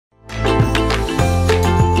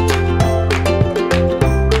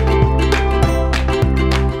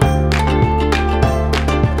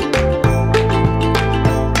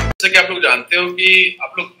जानते हो कि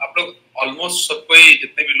आप लोग ऑलमोस्ट सब कोई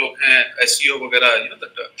जितने भी लोग हैं एसईओ वगैरह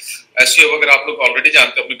एसईओ वगैरह आप लोग ऑलरेडी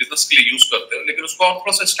जानते हो, अपने बिजनेस के लिए यूज करते हो, लेकिन उसको आप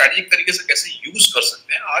थोड़ा सा स्ट्रेटेजिक तरीके से कैसे यूज कर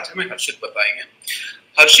सकते हैं आज हमें हर्षित बताएंगे।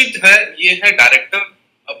 हर्षित है, ये है डायरेक्टर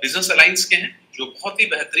बिजनेस अलायंस के हैं, जो बहुत ही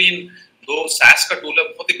बेहतरीन दो सैस का टूल है,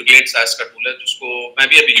 बहुत ही ब्रिलियंट सैस का टूल है जिसको मैं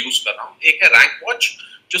भी अभी यूज कर रहा हूँ। एक है रैंक वॉच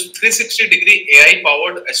जो 360 degree AI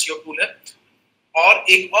powered SEO tool है, और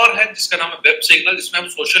एक और है जिसका नाम है वेब सिग्नल, जिसमें हम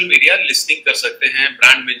सोशल मीडिया लिस्टिंग कर सकते हैं,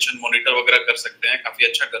 ब्रांड मेंशन मॉनिटर वगैरह कर सकते हैं, काफी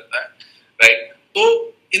अच्छा करता है, राइट। तो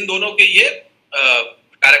इन दोनों के ये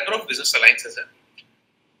डायरेक्टर ऑफ बिजनेस अलायंसेस है।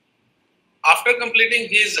 After completing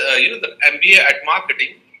his the MBA eight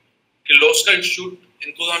marketing Kirloskar institute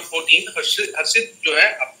इन 2014, हर्षित जो है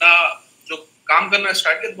अपना जो काम करना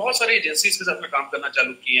स्टार्ट किया, बहुत सारे एजेंसीज के साथ में काम करना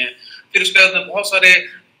चालू किए हैं। फिर उसके बाद बहुत सारे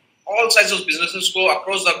ऑल साइज ऑफ बिजनेसेस को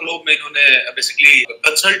अक्रॉस द ग्लोब में इन्होंने बेसिकली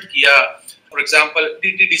कंसल्ट किया। फॉर एग्जांपल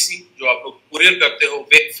डीटीडीसी जो आप लोग कुरियर करते हो,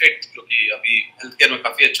 वेकफिट जो कि अभी हेल्थ केयर में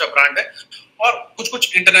काफी अच्छा ब्रांड है, और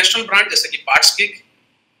कुछ इंटरनेशनल ब्रांड जैसे कि पार्ट्सकिक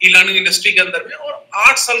ई लर्निंग इंडस्ट्री के अंदर में, और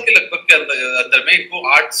 8 साल के लगभग के अंदर में इनको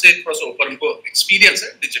 8 से थोड़ा सा ऊपर इनको एक्सपीरियंस है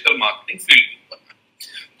डिजिटल मार्केटिंग फील्ड के ऊपर।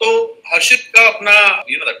 तो हर्षित का अपना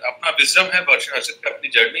अपना विजडम है, हर्षित का अपनी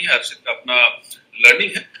जर्नी है, हर्षित का अपना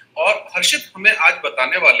लर्निंग है, और हर्षित हमें आज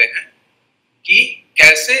बताने वाले हैं कि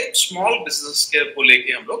कैसे स्मॉल बिजनेस के को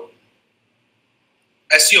लेके हम लोग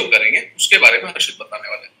एसईओ करेंगे, उसके बारे में हर्षित बताने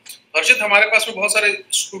वाले हैं। हर्षित, हमारे पास में बहुत सारे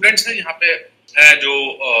स्टूडेंट्स हैं यहाँ पे हैं जो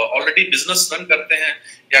ऑलरेडी बिजनेस रन करते हैं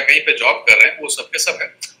या कहीं पे जॉब कर रहे हैं, वो सब के सब है।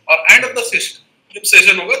 और एंड ऑफ द जब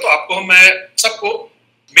सेशन होगा तो आपको मैं सबको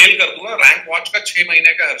मेल कर दूंगा। रैंक वॉच का 6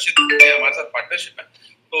 महीने का हर्षित हमारे साथ पार्टनरशिप है,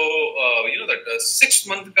 तो 6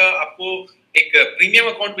 मंथ का आपको एक प्रीमियम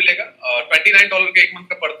अकाउंट मिलेगा। $29 का 1 मंथ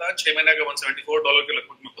का पड़ता है, 6 महीने का $174 के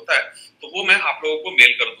लगभग में होता है। तो वो मैं आप लोगों को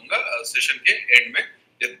मेल कर दूंगा सेशन के एंड में,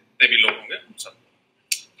 जितने भी लोग होंगे उन सब।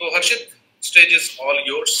 तो हर्षित, stage is all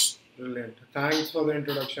yours. Brilliant. Thanks for the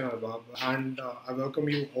introduction, Arbab, and I welcome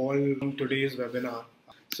you all on today's webinar.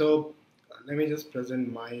 So let me just present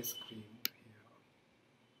my screen here.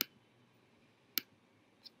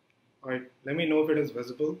 All right, let me know if it is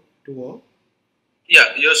visible to all.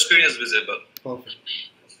 Yeah, your screen is visible. Perfect.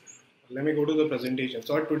 Let me go to the presentation.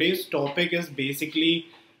 So today's topic is basically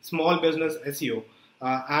small business SEO,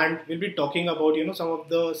 and we'll be talking about some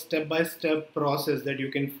of the step-by-step process that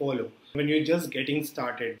you can follow when you're just getting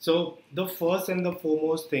started. So the first and the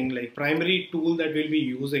foremost thing, like primary tool that we'll be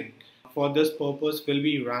using for this purpose will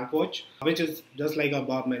be Rankwatch, which is just like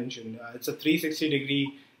Arbab mentioned. It's a 360 degree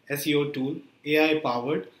SEO tool, AI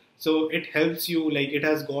powered. So it helps you, like it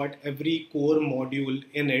has got every core module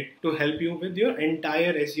in it to help you with your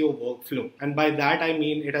entire SEO workflow. And by that I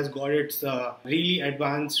mean it has got its really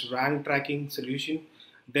advanced rank tracking solution.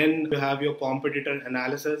 Then you have your competitor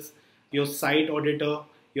analysis, your site auditor,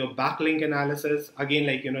 your backlink analysis. Again,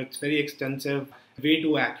 like it's very extensive, way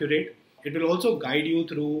too accurate. It will also guide you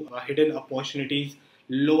through hidden opportunities,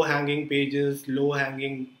 low-hanging pages,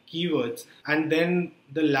 low-hanging keywords. And then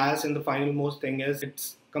the last and the final most thing is it's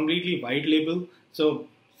completely white label. So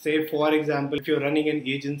say for example, if you're running an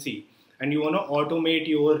agency and you want to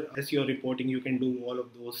automate your SEO reporting, you can do all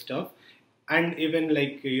of those stuff. And even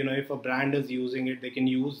like, if a brand is using it, they can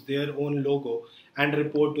use their own logo and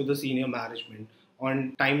report to the senior management on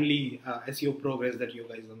timely SEO progress that you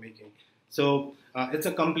guys are making. So it's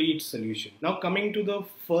a complete solution. Now coming to the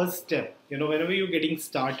first step, whenever you're getting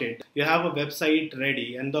started, you have a website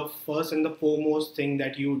ready, and the first and the foremost thing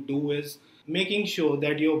that you do is making sure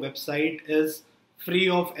that your website is free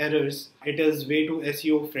of errors. It is way too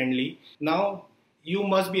SEO friendly. Now you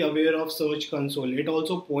must be aware of Search Console. It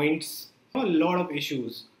also points a lot of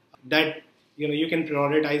issues that you can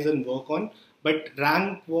prioritize and work on. But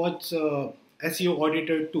Rankwatch SEO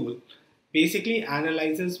auditor tool basically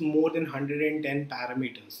analyzes more than 110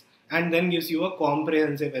 parameters and then gives you a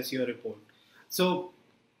comprehensive SEO report. So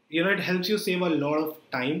it helps you save a lot of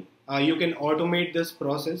time. You can automate this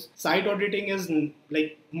process. Site auditing is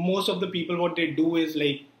like most of the people, what they do is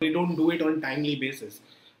like they don't do it on timely basis.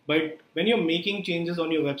 But when you're making changes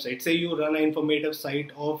on your website, say you run an informative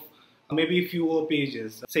site of maybe fewer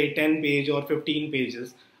pages, say 10 page or 15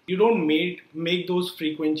 pages, you don't make those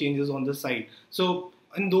frequent changes on the site. So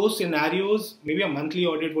in those scenarios, maybe a monthly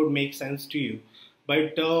audit would make sense to you.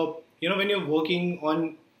 But when you're working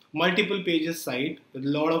on multiple pages site with a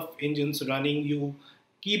lot of engines running, you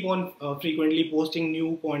keep on frequently posting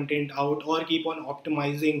new content out or keep on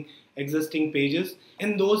optimizing existing pages.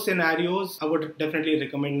 In those scenarios, I would definitely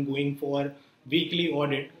recommend going for weekly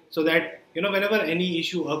audit so that whenever any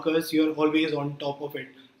issue occurs, you're always on top of it.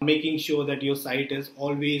 making sure that your site is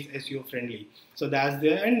always SEO friendly. So that's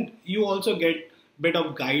there, and you also get bit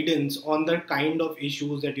of guidance on the kind of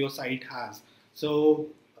issues that your site has. So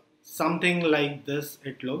something like this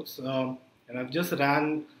it looks, and I've just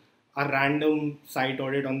ran a random site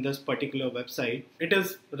audit on this particular website. It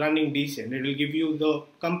is running decent. It will give you the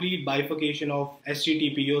complete bifurcation of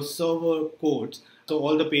HTTP, your server codes. So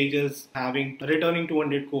all the pages having returning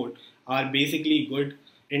 200 code are basically good,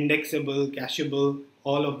 indexable, cacheable,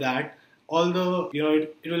 all of that. All the,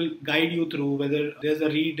 it will guide you through whether there's a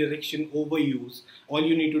redirection overuse. All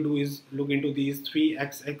you need to do is look into these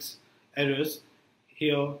 3xx errors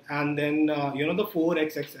here, and then the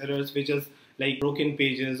 4xx errors, which is like broken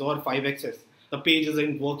pages, or 5xx, the page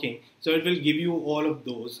isn't working. So it will give you all of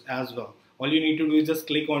those as well. All you need to do is just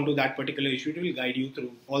click onto that particular issue. It will guide you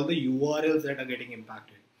through all the URLs that are getting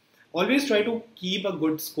impacted. Always try to keep a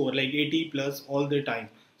good score, like 80 plus all the time.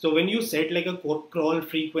 So when you set like a crawl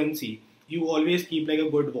frequency, you always keep like a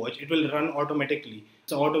good watch. It will run automatically.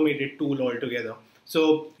 It's an automated tool altogether.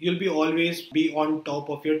 So you'll be always be on top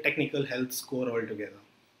of your technical health score altogether.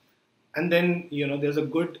 And then, there's a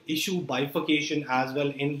good issue bifurcation as well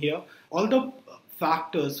in here. All the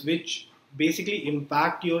factors which basically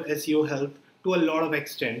impact your SEO health to a lot of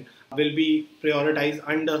extent will be prioritized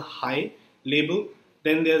under high label.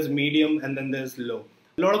 Then there's medium, and then there's low.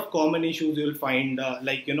 A lot of common issues you'll find,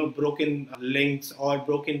 like, broken links or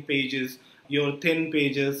broken pages, your thin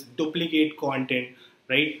pages, duplicate content,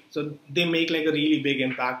 right? So they make like a really big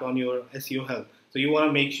impact on your SEO health. So you want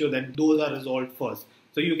to make sure that those are resolved first.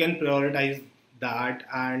 So you can prioritize that.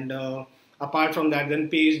 And apart from that, then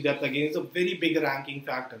page depth again is a very big ranking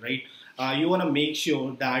factor, right? You want to make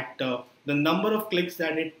sure that the number of clicks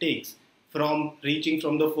that it takes from reaching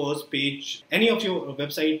from the first page, any of your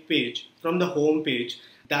website page, from the home page,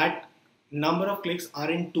 that number of clicks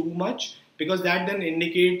aren't too much, because that then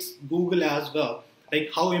indicates Google as well, like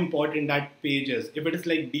how important that page is. If it is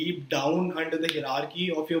like deep down under the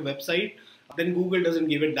hierarchy of your website, then Google doesn't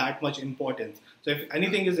give it that much importance. So if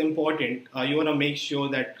anything is important, you want to make sure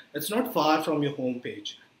that it's not far from your home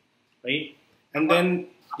page, right? And then,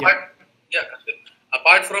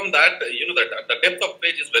 apart from that, the depth of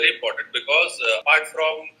page is very important, because apart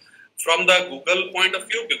from the Google point of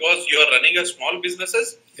view, because you are running a small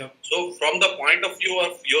businesses. So from the point of view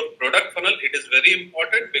of your product funnel, it is very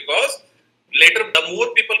important, because later the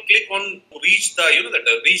more people click on reach the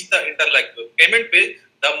reach the payment page,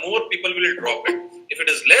 the more people will drop it. If it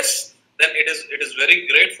is less, then it is very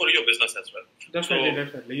great for your business as well.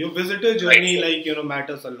 Definitely. Your visitor journey,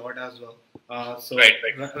 matters a lot as well.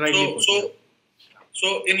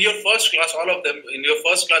 So in your first class, all of them, in your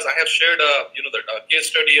first class, I have shared the case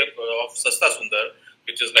study of Sasta Sundar,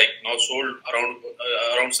 which is like now sold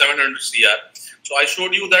around 700 CR. So I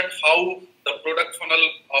showed you that how the product funnel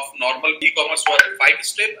of normal e-commerce was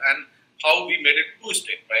 5-step, and how we made it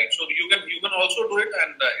 2-step, right? So you can also do it,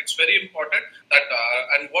 and it's very important that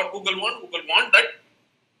and what Google want that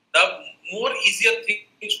the more easier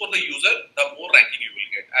things for the user, the more ranking you will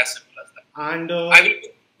get. As simple as that. And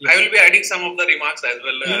I will be adding some of the remarks as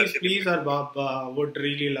well. Please, Arbab, would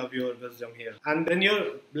really love your wisdom here. And then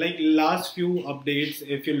your last few updates,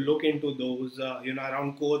 if you look into those,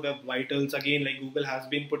 around core web vitals, again, like Google has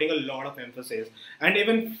been putting a lot of emphasis. And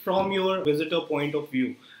even from your visitor point of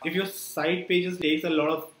view, if your site pages takes a lot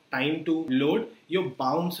of time to load, your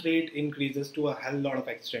bounce rate increases to a hell lot of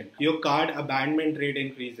extent. Your cart abandonment rate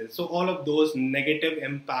increases. So all of those negative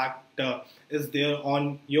impact is there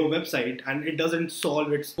on your website, and it doesn't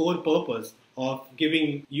solve its core purpose of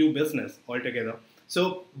giving you business altogether.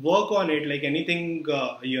 So work on it, like anything,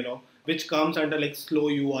 which comes under like slow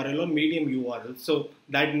URL or medium URL. So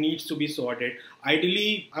that needs to be sorted.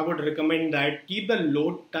 Ideally, I would recommend that keep the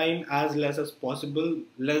load time as less as possible,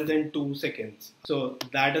 less than 2 seconds. So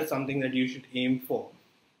that is something that you should aim for.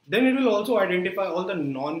 Then it will also identify all the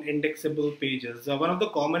non-indexable pages. One of the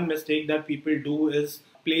common mistakes that people do is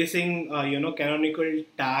placing, canonical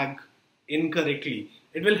tag incorrectly.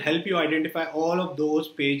 It will help you identify all of those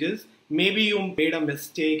pages. Maybe you made a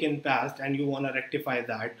mistake in past and you want to rectify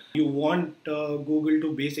that. You want Google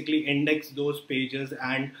to basically index those pages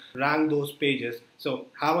and rank those pages. So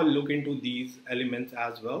have a look into these elements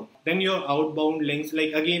as well. Then your outbound links,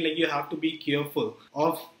 you have to be careful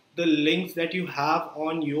of the links that you have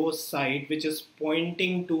on your site, which is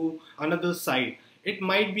pointing to another site. It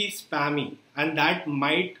might be spammy, and that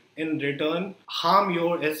might in return harm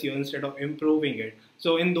your SEO instead of improving it.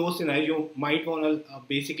 So in those scenarios, you might want to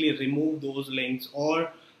basically remove those links,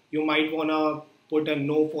 or you might want to put a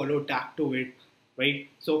no follow tag to it, right?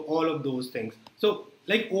 So all of those things. So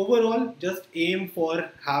like overall, just aim for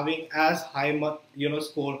having as high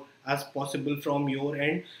score as possible from your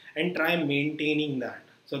end and try maintaining that.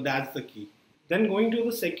 So that's the key. Then going to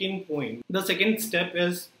the second point, the second step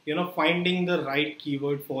is finding the right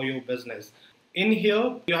keyword for your business. In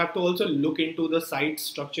here, you have to also look into the site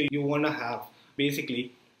structure you want to have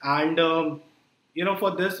basically, and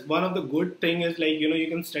for this, one of the good thing is like you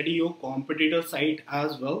can study your competitor site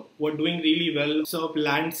as well. We're doing really well, SERP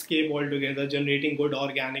landscape altogether, generating good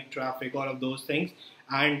organic traffic, all of those things,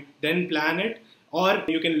 and then plan it. Or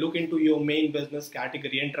you can look into your main business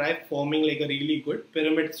category and try forming like a really good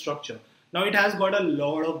pyramid structure. Now it has got a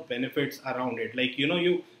lot of benefits around it. Like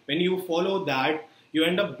you when you follow that, you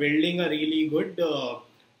end up building a really good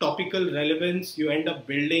topical relevance. You end up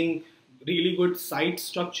building really good site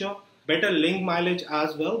structure, better link mileage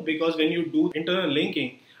as well, because when you do internal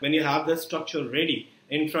linking, when you have the structure ready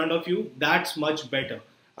in front of you, that's much better.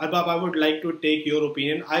 Arbab, I would like to take your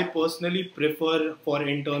opinion. I personally prefer for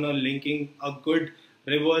internal linking a good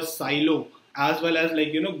reverse silo, as well as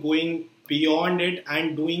like going beyond it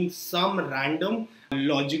and doing some random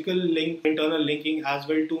logical link, internal linking as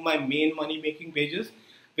well to my main money making pages,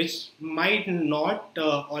 which might not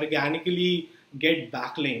organically get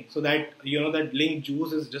backlink, so that that link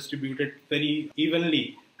juice is distributed very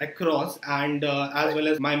evenly across, and as well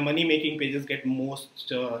as my money making pages get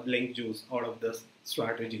most link juice out of this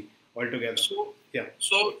strategy altogether. Yeah.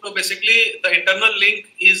 So basically, the internal link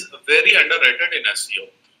is very underrated in SEO.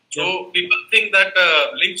 So people think that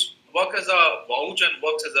links work as a vouch and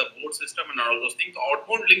works as a board system and all those things.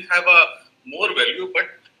 Outbound links have a more value, but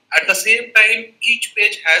at the same time, each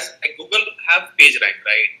page has a Google have page rank,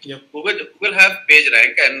 right? Yep. Google have page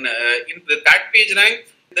rank, and in that page rank,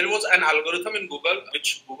 there was an algorithm in Google,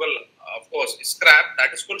 which Google, of course, scrapped.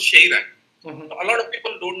 That is called Share rank. A lot of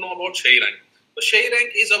people don't know about Share rank. So Share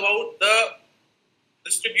rank is about the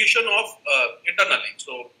distribution of internal links.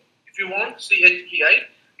 So if you want CHEI,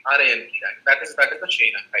 RANK, that is the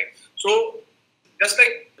Share rank, right? So just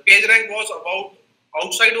like page rank was about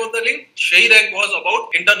outside of the link, Share rank was about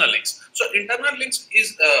internal links. So internal links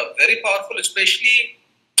is very powerful, especially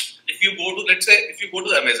if you go to, let's say, if you go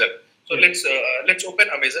to Amazon. So let's open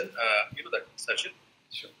Amazon. That search it.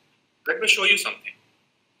 Sure. Let me show you something.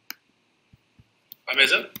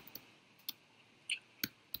 Amazon.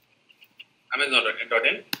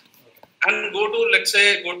 Amazon.in. And go to, let's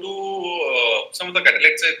say, some of the category.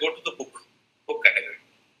 Let's say go to the book category.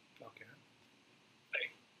 Okay.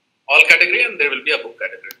 Right. All category, and there will be a book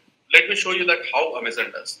category. Let me show you that how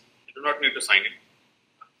Amazon does. You do not need to sign in.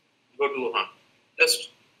 Go to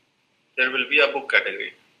there will be a book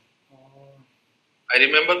category. I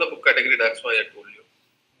remember the book category. That's why I told you.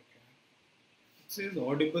 Okay. It says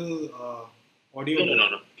audible audio.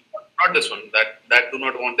 No. Not this one. That do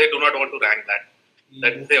not want. They do not want to rank that.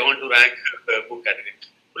 That they want to rank book category.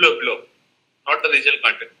 Below. Not the regional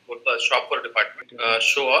content. Go to the shop for department.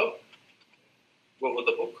 Show all. Go for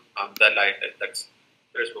the book. That's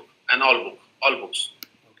book and all books.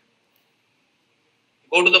 Okay.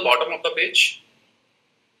 Go to the bottom of the page.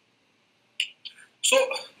 So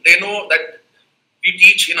they know that we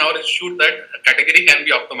teach in our institute that a category can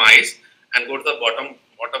be optimized, and go to the bottom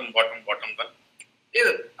one.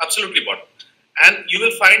 Yeah, absolutely bottom. And you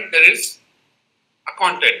will find there is a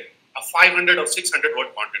content, a 500 or 600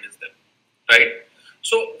 word content is there, right?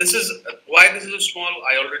 So this is why this is small.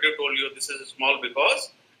 I already told you this is small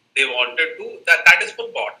because they wanted to, that is for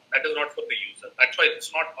bot, that is not for the user. That's why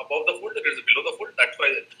it's not above the fold, it is below the fold. That's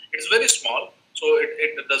why it's very small. So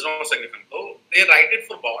it does not significant. So they write it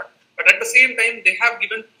for bot, but at the same time they have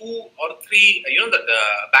given 2 or 3 the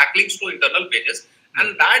backlinks to internal pages,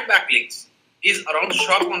 and that backlinks is around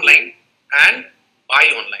shop online and buy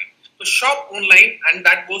online. So shop online, and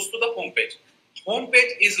that goes to the homepage.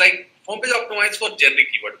 Homepage is like homepage optimized for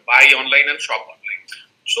generic keyword, buy online and shop online.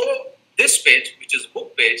 So this page, which is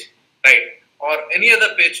book page, right, or any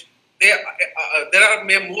other page, there are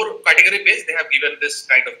more category page. They have given this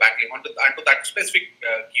kind of backlink onto that specific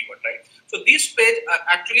keyword, right? So these page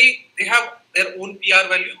actually they have their own PR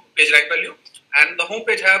value, page rank value, and the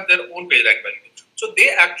homepage have their own page rank value. So they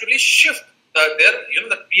actually shift the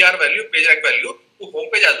PR value, page rank value to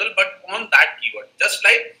homepage as well, but on that keyword, just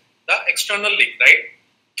like the external link, right?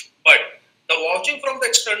 But the vouching from the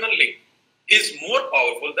external link is more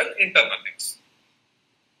powerful than internal links.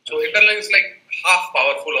 So internal link is like half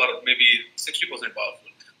powerful or maybe 60% powerful.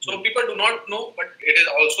 So people do not know, but it is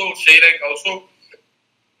also Share rank. Also,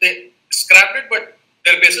 they scrapped it, but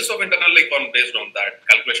their basis of internal link based on that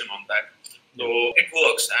calculation on that. So it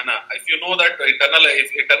works, and if you know that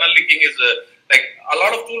if internal linking is like a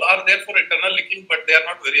lot of tools are there for internal linking, but they are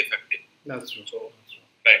not very effective. That's true. So,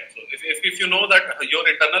 right. So if you know that your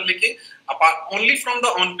internal linking, apart only from the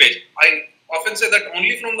on page, I often say that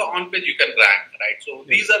only from the on page you can rank, right? So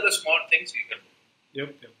these are the small things you can do.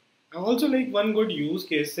 Yep. Also, like one good use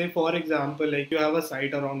case, say for example, like you have a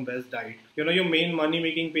site around best diet. Your main money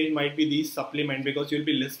making page might be these supplement because you'll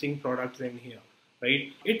be listing products in here,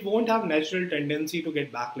 right? It won't have natural tendency to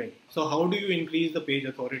get backlink. So how do you increase the page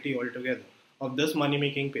authority altogether of this money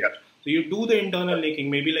making page? So you do the internal linking,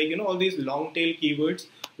 maybe like all these long tail keywords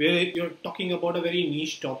where you're talking about a very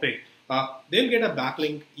niche topic. They'll get a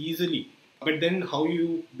backlink easily. But then how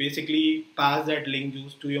you basically pass that link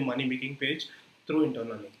juice to your money making page through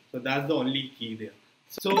internal link. So that's the only key there.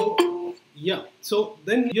 So yeah, so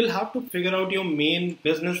then you'll have to figure out your main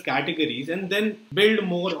business categories and then build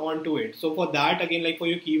more onto it. So for that, again, like for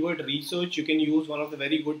your keyword research, you can use one of the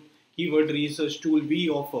very good keyword research tool we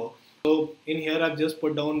offer. So in here, I've just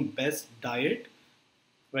put down best diet,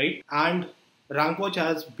 right? And Rankwatch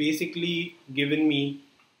has basically given me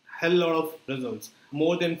hell lot of results,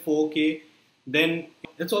 more than 4K. Then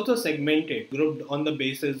it's also segmented, grouped on the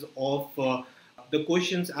basis of the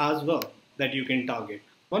questions as well that you can target.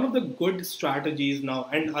 One of the good strategies now,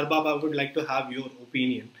 and Arbab, I would like to have your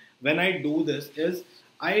opinion. When I do this is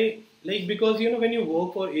I like, because when you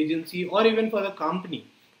work for agency or even for a company,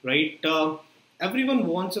 right? Everyone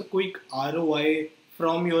wants a quick ROI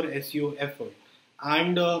from your SEO effort.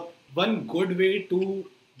 And one good way to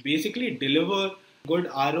basically deliver good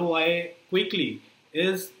ROI quickly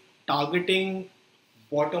is targeting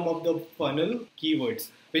bottom of the funnel keywords,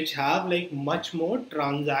 which have like much more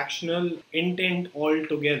transactional intent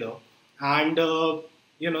altogether. And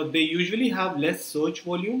they usually have less search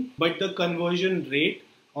volume, but the conversion rate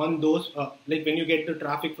on those, like when you get the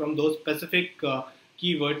traffic from those specific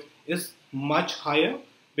keywords, is much higher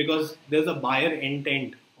because there's a buyer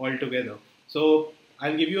intent altogether. So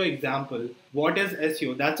I'll give you an example. What is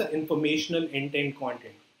SEO? That's an informational intent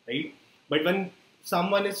content, right? But when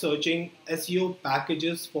someone is searching SEO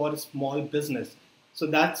packages for small business, so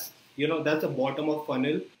that's a bottom of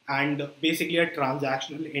funnel and basically a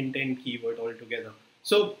transactional intent keyword altogether.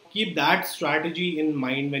 So keep that strategy in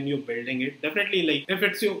mind when you're building it. Definitely, like if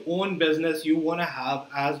it's your own business, you want to have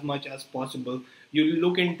as much as possible. You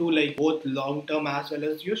look into like both long term as well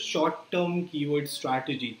as your short term keyword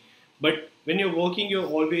strategy. But when you're working, you're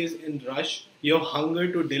always in rush. Your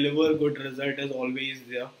hunger to deliver good result is always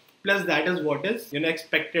there. Plus, that is what is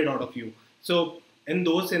expected out of you. So in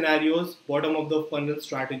those scenarios, bottom of the funnel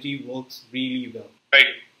strategy works really well. Right.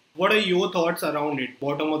 What are your thoughts around it?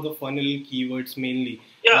 Bottom of the funnel keywords mainly.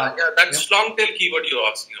 That's long tail keyword you're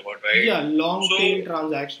asking about, right? Yeah, long tail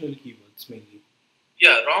transactional keywords mainly.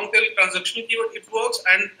 Yeah, long tail transactional keyword, it works,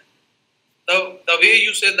 and the way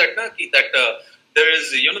you said that there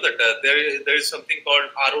is there is something called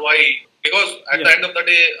ROI, because at the end of the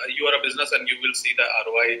day you are a business and you will see the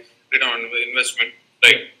ROI, return on investment,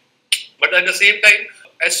 right? But at the same time,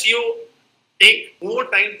 SEO take more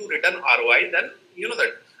time to return ROI than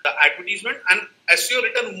the advertisement, and SEO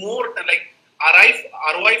return more like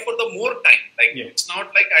ROI for the more time. Like it's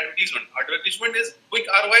not like advertisement. Advertisement is quick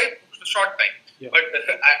ROI, short time. But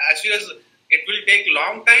SEO is, it will take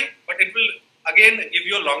long time, but it will again give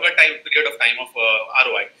you a longer period of time of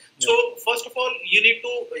ROI. So first of all, you need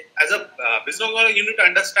to, as a business owner, you need to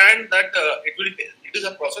understand that it is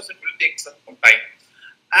a process. It will take some time.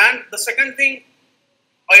 And the second thing,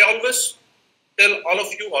 I always tell all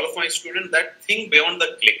of my students, that think beyond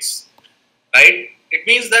the clicks, right? It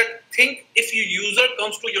means that think, if your user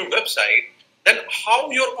comes to your website, then how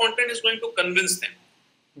your content is going to convince them.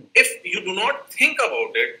 If you do not think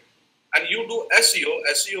about it and you do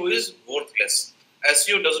SEO is worthless.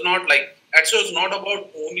 SEO is not about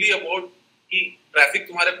only about कि traffic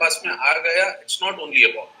तुम्हारे पास में आ गया. It's not only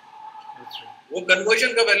about. वो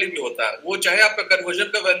conversion का value भी होता है. वो चाहे आपका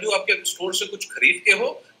कन्वर्जन का वैल्यू आपके स्टोर से कुछ खरीद के हो,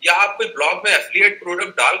 या आप कोई ब्लॉग में एफिलिएट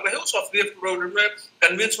प्रोडक्ट डाल रहे हो, उस एफिलिएट प्रोडक्ट में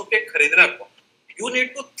कन्विंस होके खरीदना आपको. You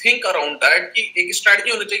need to think around that कि एक स्ट्रेटजी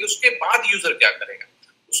होनी चाहिए. उसके बाद यूजर क्या करेगा,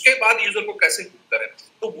 उसके बाद यूजर को कैसे हुक करें.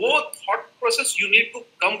 तो वो thought process, you need to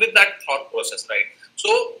come with that thought process, right?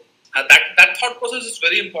 So that thought process is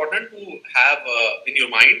very important to have in your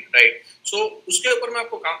mind, right? So उसके ऊपर में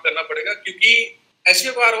आपको काम करना पड़ेगा, क्योंकि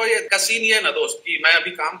SEO का ROI का सीन ये है ना दोस्त, कि मैं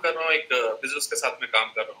अभी काम कर रहा हूँ, एक बिजनेस के साथ में काम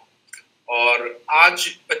कर रहा हूँ, और आज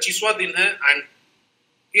 25वां दिन है, एंड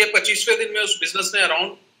ये 25वें दिन में उस बिजनेस ने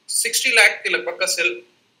अराउंड 60 लाख के लगभग का सेल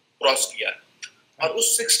क्रॉस किया है. और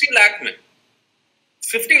उस 60 लाख में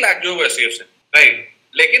 50 लाख जो है SEO से, राइट?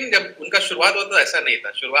 लेकिन जब उनका शुरुआत हुआ तो ऐसा नहीं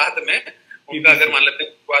था. शुरुआत में उनका अगर मान लेते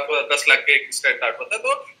हैं शुरुआत हुआ 10 लाख के स्टार्ट होता, तो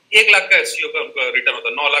 1 लाख का एसईओ का उनका रिटर्न होता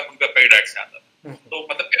है, 9 लाख उनका पेड एड से आता है। तो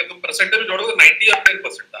मतलब अगर तुम परसेंटेज जोड़ोगे 90 और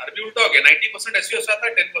 10% था, अभी उल्टा हो गया, 90% एसईओ से आता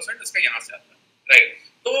है, 10% इसका यहाँ से आता है, राइट।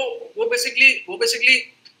 तो वो बेसिकली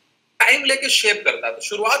टाइम लेके शेप करता है। तो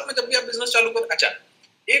शुरुआत में जब भी आप बिजनेस चालू कर, अच्छा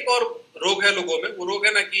एक और रोग है लोगों में, वो रोग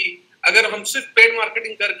है ना कि अगर हम सिर्फ पेड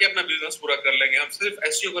मार्केटिंग करके अपना बिजनेस पूरा कर लेंगे, हम सिर्फ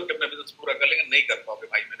एसईओ करके अपना बिजनेस पूरा कर लेंगे, नहीं कर पाओगे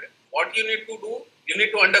भाई मेरे। What you need to do, you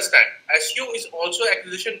need to understand SEO is also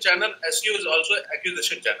acquisition channel, SEO is also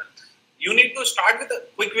acquisition channel. You need to start with the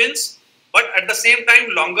quick wins, but at the same time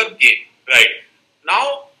longer game, right? Now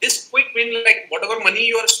this quick win, like whatever money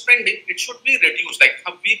you are spending, it should be reduced. Like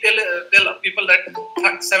we tell people that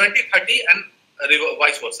 70-30 and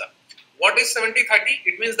vice versa. What is 70-30?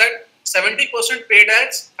 It means that 70% paid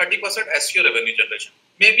ads, 30% SEO revenue generation.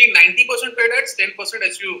 Maybe 90% paid ads, 10%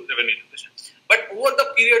 SEO revenue generation. But over the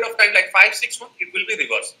period of time, like 5-6 months, it will be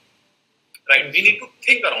reversed, right? We need to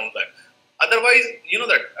think around that. Otherwise, you know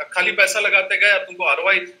that खाली पैसा लगाते गए, तुमको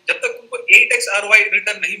ROI, जब तक तुमको 8x ROI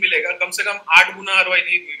return नहीं मिलेगा, कम से कम 8 गुना ROI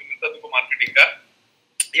नहीं मिलता तुमको मार्केटिंग का,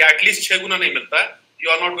 या एटलीस्ट 6 गुना नहीं मिलता,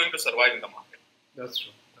 you are not going to survive in the market. That's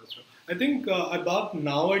true. That's true. I think about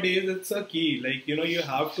nowadays it's a key. Like you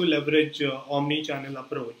have to leverage omni-channel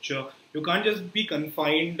approach. You can't just be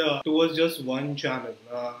confined towards just one channel.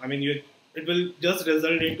 I mean, it will just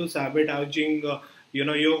result into sabotaging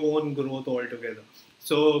your own growth altogether.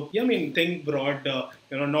 So yeah, I mean, think broad.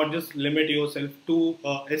 Not just limit yourself to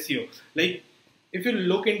SEO. Like if you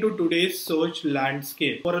look into today's search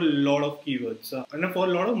landscape for a lot of keywords and for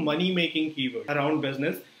a lot of money making keywords around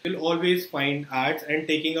business, you'll always find ads and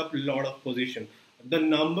taking up a lot of position. The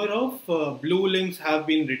number of blue links have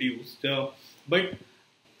been reduced, but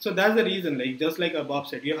so that's the reason, like just like Abab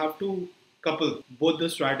said, you have to couple both the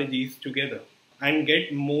strategies together and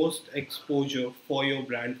get most exposure for your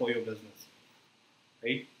brand, for your business,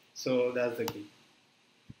 right? So that's the key.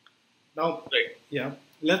 Now, right. Yeah,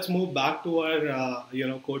 let's move back to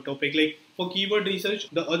our core topic. Like for keyword research,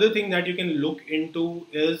 the other thing that you can look into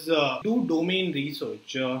is do domain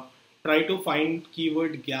research. Try to find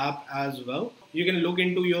keyword gap as well. You can look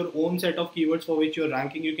into your own set of keywords for which you're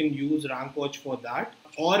ranking. You can use Rankwatch for that,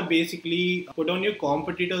 or basically put on your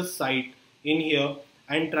competitor's site in here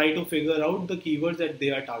and try to figure out the keywords that they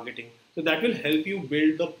are targeting. So that will help you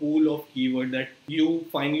build the pool of keyword that you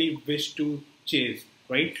finally wish to chase,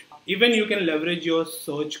 right? Even you can leverage your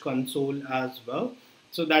search console as well.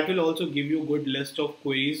 So that will also give you a good list of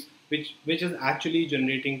queries which is actually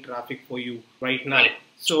generating traffic for you right now. Right.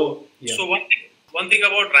 So yeah. So one thing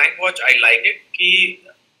about Rankwatch, I like it.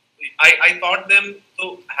 I thought them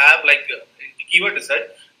to have like keyword research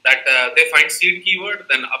that they find seed keyword,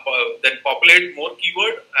 then populate more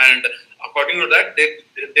keyword, and according to that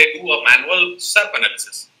they do a manual SERP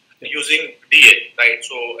analysis using DA, right?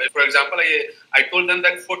 So for example, I told them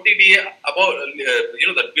that 40 DA above,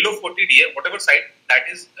 that below 40 DA, whatever site that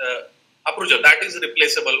is approachable, that is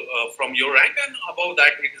replaceable from your rank, and above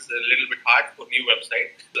that it is a little bit hard for new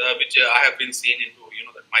website, which I have been seeing into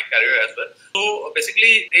my career as well. So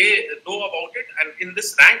basically they know about it, and in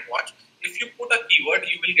this Rankwatch, if you put a keyword,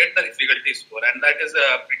 you will get the difficulty score, and that is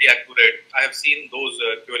pretty accurate. I have seen those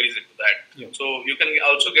queries into that. Yeah. So you can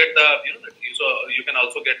also get the you can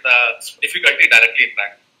also get the difficulty directly in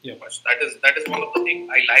Rank. Yeah. That is one of the things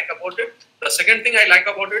I like about it. The second thing I like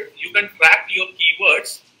about it, you can track your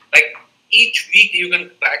keywords. Like each week you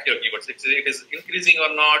can track your keywords. It is increasing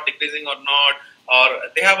or not, decreasing or not, or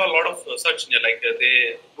they have a lot of search engine like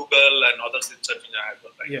they Google and other search engine as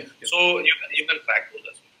well, right? Yeah. So you can track those as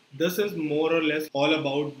well. This is more or less all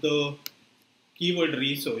about the keyword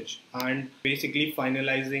research and basically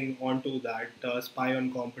finalizing onto that, spy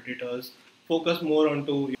on competitors, focus more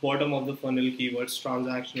onto bottom of the funnel keywords,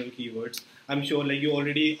 transactional keywords. I'm sure like you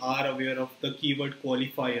already are aware of the keyword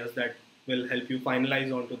qualifiers that will help you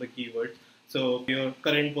finalize onto the keywords. So your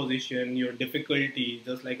current position, your difficulty,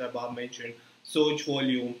 just like Abab mentioned, search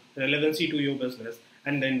volume, relevancy to your business,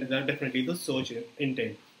 and then definitely the search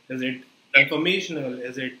intent. Is it informational?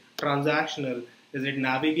 Is it transactional? Is it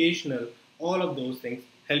navigational? All of those things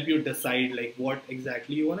help you decide like what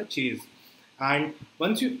exactly you want to chase. And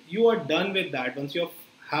once you are done with that, once you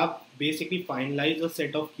have basically finalized a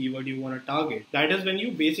set of keyword you want to target, that is when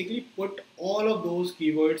you basically put all of those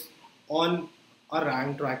keywords on a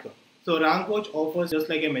rank tracker. So Rankwatch offers, just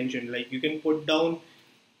like I mentioned, like you can put down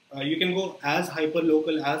you can go as hyper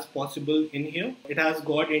local as possible in here. It has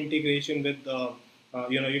got integration with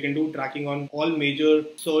you can do tracking on all major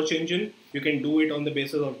search engine. You can do it on the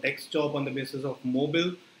basis of desktop, on the basis of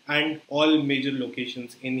mobile, and all major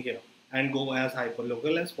locations in here, and go as hyper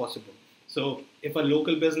local as possible. So if a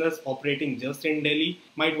local business operating just in Delhi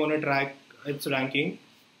might want to track its ranking,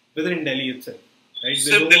 within Delhi itself, right?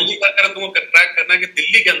 सिर्फ दिल्ली का कर तुमको track करना है कि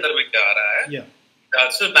दिल्ली के अंदर में क्या आ रहा है. Yeah.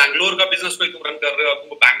 सिर्फ बैंगलोर का बिजनेस कोई तुम रन कर रहे हो और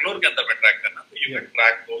तुमको बैंगलोर के अंदर में ट्रैक करना, तो you can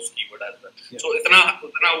track those keyword as well. सो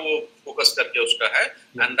इतना वो फोकस करके उसका है,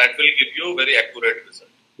 and that will give you very accurate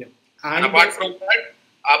result. And apart from that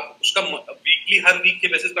आप उसका वीकली, हर वीक के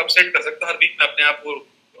बेसिस पे आप सेट कर सकते हो. हर वीक में अपने आप को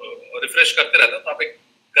रिफ्रेश करते रहता हो, तो आप एक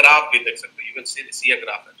ग्राफ भी देख सकते हो. You can see a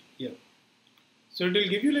graph. So it will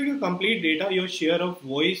give you like a complete data, your share of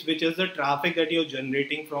voice, which is the traffic that you're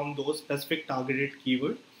generating from those specific targeted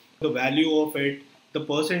keyword, the value of it, the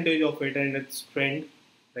percentage of it, and its trend,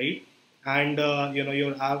 right? And you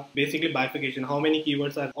have basically bifurcation. How many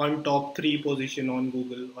keywords are on top 3 position on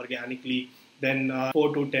Google organically? Then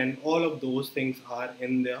 4 to 10. All of those things are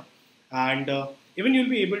in there, and even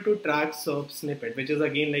you'll be able to track SERP snippet, which is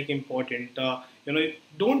again like important.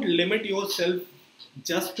 Don't limit yourself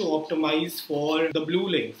just to optimize for the blue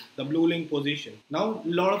link position. Now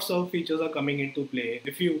a lot of SERP features are coming into play.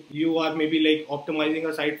 If you are maybe like optimizing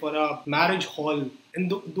a site for a marriage hall, in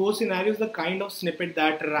those scenarios the kind of snippet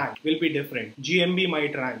that rank will be different. GMB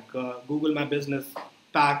might rank, Google My Business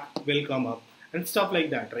pack will come up and stuff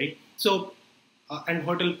like that, right? So and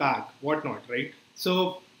hotel pack, whatnot, right?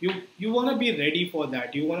 So you want to be ready for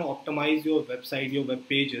that. You want to optimize your website, your web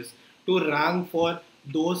pages to rank for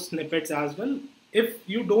those snippets as well. If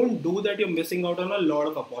you don't do that, you're missing out on a lot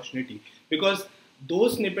of opportunity, because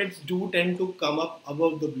those snippets do tend to come up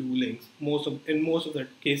above the blue links in most of the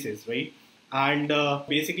cases, right? And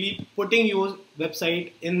basically putting your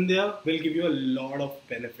website in there will give you a lot of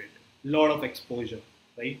benefit, lot of exposure,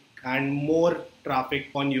 right? And more traffic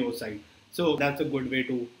on your site. So that's a good way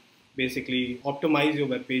to basically optimize your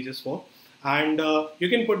web pages for. And you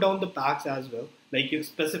can put down the packs as well, like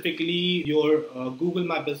specifically your Google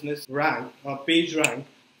My Business rank, page rank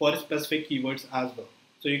for specific keywords as well.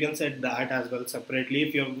 So you can set that as well separately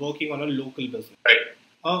if you're working on a local business.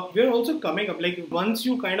 Right. We're also coming up, like once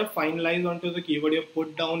you kind of finalize onto the keyword, you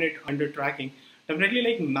put down it under tracking. Definitely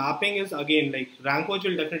like mapping is again like Rankwatch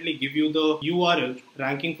will definitely give you the URL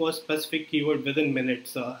ranking for a specific keyword within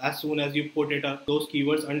minutes as soon as you put it those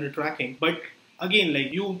keywords under tracking. But again,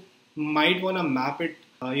 like you might want to map it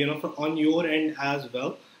on your end as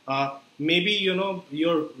well. Maybe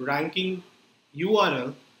your ranking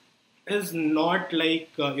URL is not like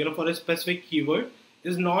for a specific keyword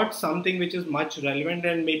is not something which is much relevant,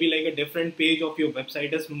 and maybe like a different page of your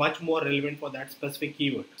website is much more relevant for that specific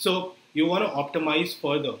keyword. So you want to optimize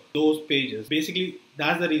further those pages. Basically,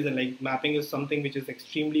 that's the reason like mapping is something which is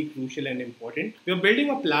extremely crucial and important. We're building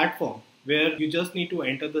a platform where you just need to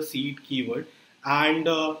enter the seed keyword and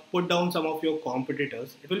put down some of your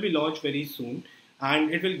competitors. It will be launched very soon,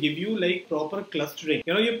 and it will give you like proper clustering.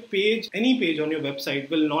 Your page, any page on your website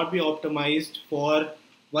will not be optimized for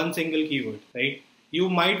one single keyword, right? You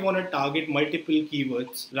might want to target multiple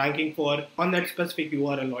keywords ranking for on that specific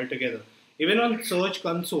URL altogether. Even on Search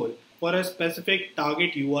Console, for a specific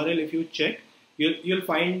target URL, if you check, you'll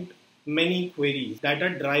find many queries that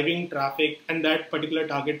are driving traffic, and that particular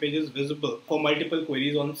target page is visible for multiple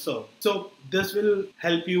queries on SERP. So this will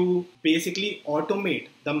help you basically automate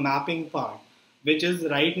the mapping part, which is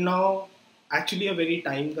right now actually a very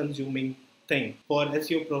time consuming thing for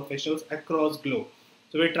SEO professionals across globe.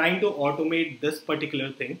 So we're trying to automate this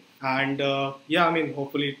particular thing, and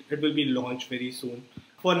hopefully it will be launched very soon.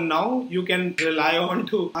 For now, you can rely on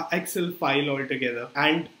to an Excel file altogether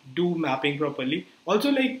and do mapping properly.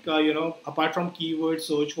 Also, like, apart from keyword,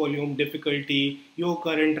 search volume, difficulty, your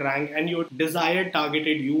current rank, and your desired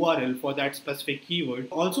targeted URL for that specific keyword,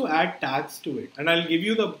 also add tags to it. And I'll give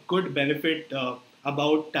you the good benefit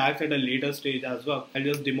about tags at a later stage as well. I'll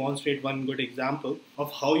just demonstrate one good example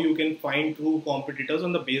of how you can find true competitors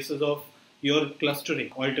on the basis of your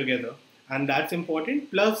clustering altogether. And that's important.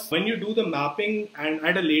 Plus, when you do the mapping and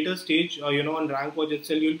at a later stage, on Rankwatch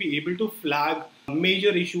itself, you'll be able to flag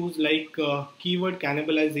major issues like keyword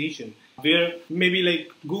cannibalization, where maybe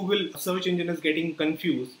like Google search engine is getting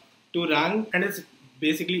confused to rank and is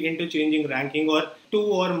basically interchanging ranking, or two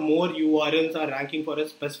or more URLs are ranking for a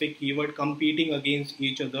specific keyword, competing against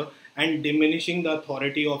each other and diminishing the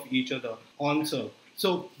authority of each other on SERP.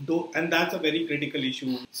 So, and that's a very critical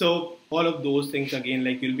issue. So all of those things again,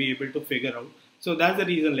 like you'll be able to figure out. So that's the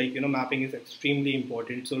reason, like, mapping is extremely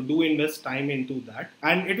important. So do invest time into that.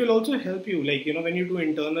 And it will also help you, like, when you do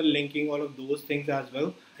internal linking, all of those things as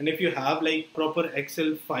well. And if you have like proper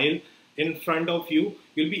Excel file in front of you,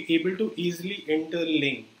 you'll be able to easily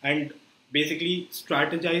interlink and basically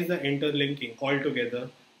strategize the interlinking altogether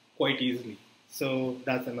quite easily. So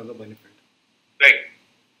that's another benefit.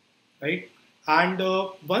 Right. And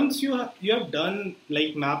once you have done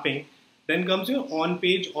like mapping, Then comes your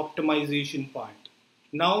on-page optimization part.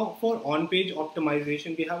 Now for on-page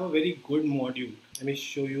optimization, we have a very good module. Let me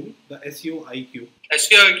show you the SEO IQ.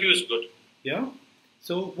 SEO IQ is good. Yeah.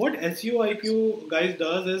 So what SEO IQ guys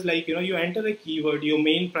does is like, you enter a keyword, your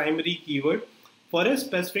main primary keyword for a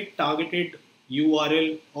specific targeted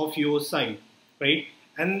URL of your site, right?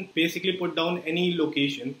 And basically put down any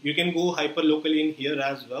location. You can go hyperlocal in here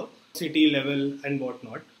as well, city level and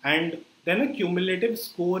whatnot. And then a cumulative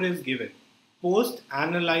score is given. Post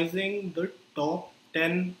analyzing the top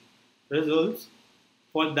 10 results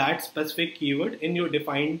for that specific keyword in your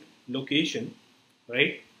defined location,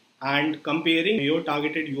 right? And comparing your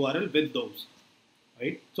targeted URL with those,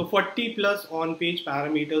 right? So 40 plus on-page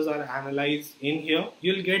parameters are analyzed in here.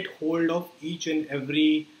 You'll get hold of each and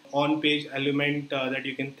every on-page element that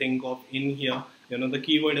you can think of in here. The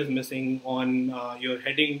keyword is missing on your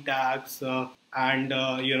heading tags and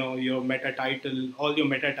your meta title, all your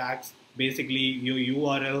meta tags, basically your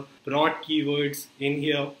URL, broad keywords in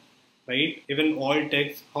here, right? Even alt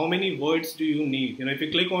text, how many words do you need? If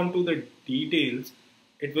you click onto the details,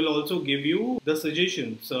 it will also give you the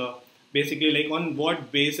suggestions, basically like on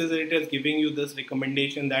what basis it is giving you this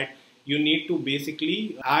recommendation that you need to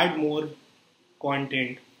basically add more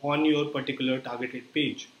content on your particular targeted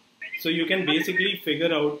page. So you can basically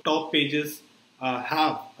figure out top pages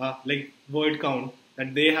have like word count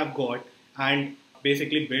that they have got and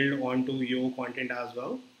basically build onto your content as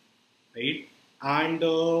well, right? And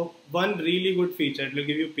one really good feature, it will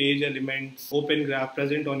give you page elements, open graph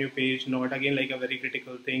present on your page, not again like a very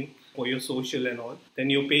critical thing for your social and all.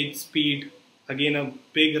 Then your page speed, again a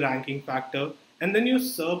big ranking factor. And then your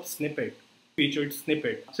SERP snippet, featured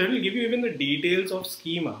snippet. So it will give you even the details of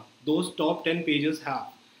schema those top 10 pages have.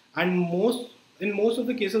 And in most of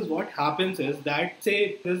the cases, what happens is that,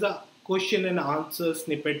 say there's a question and answer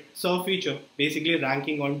snippet SERP feature, basically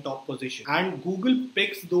ranking on top position, and Google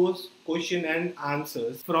picks those question and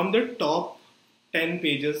answers from the top 10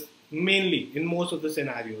 pages, mainly in most of the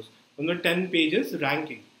scenarios from the 10 pages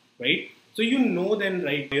ranking, right? So then,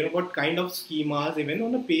 right, what kind of schemas even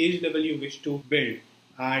on a page level you wish to build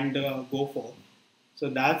and go for. So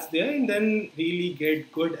that's there, and then really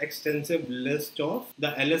get good extensive list of the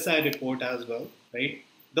LSI report as well, right?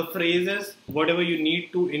 The phrases, whatever you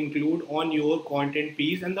need to include on your content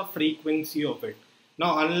piece and the frequency of it.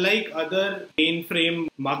 Now, unlike other mainframe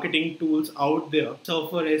marketing tools out there,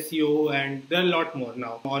 Surfer SEO, and there are a lot more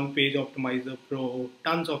now, On Page Optimizer Pro,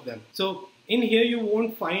 tons of them. So in here, you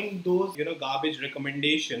won't find those, garbage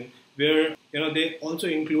recommendation where, they also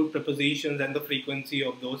include prepositions and the frequency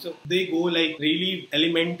of those. So they go like really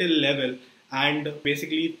elemental level and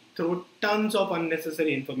basically throw tons of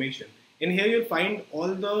unnecessary information. In here, you'll find all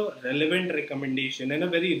the relevant recommendation and a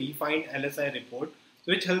very refined LSI report,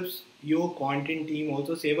 which helps your content team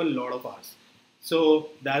also save a lot of hours. So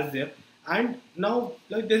that's there. And now,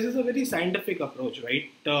 like, this is a very scientific approach,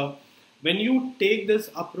 right? When you take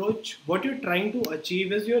this approach, what you're trying to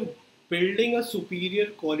achieve is you're building a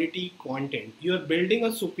superior quality content. You're building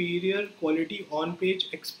a superior quality on-page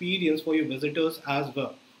experience for your visitors as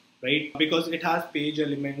well, right? Because it has page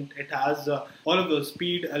element, it has all of those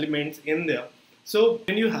speed elements in there. So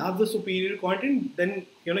when you have the superior content, then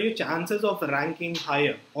your chances of ranking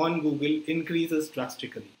higher on Google increases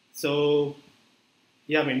drastically. So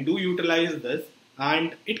yeah, do utilize this,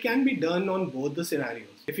 and it can be done on both the scenarios.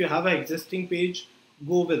 If you have an existing page,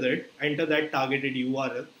 go with it, enter that targeted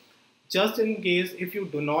URL. Just in case if you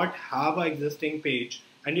do not have an existing page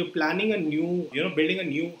and you're planning a new, building a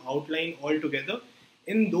new outline altogether,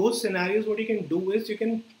 in those scenarios, what you can do is you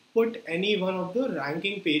can put any one of the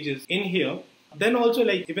ranking pages in here. Then also,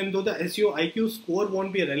 like, even though the SEO IQ score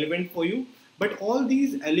won't be relevant for you, but all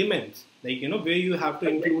these elements, like, where you have to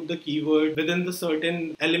include the keyword within the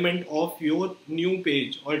certain element of your new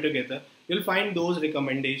page altogether, you'll find those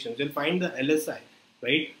recommendations, you'll find the LSI,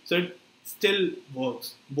 right? So it still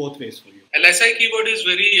works both ways for you. LSI keyword is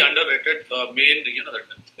very underrated.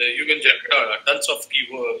 That you can generate tons of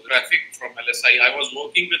keyword traffic from LSI. I was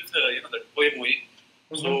working with the Koi Moi.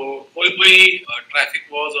 So Koi Moi traffic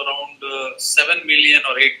was around 7 million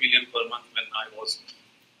or 8 million per month when I was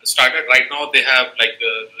started. Right now they have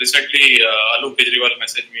recently Alok Kejriwal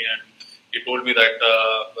messaged me and he told me that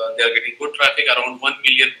they are getting good traffic around 1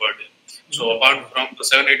 million per day. So apart from the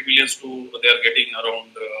 7-8 millions to they are getting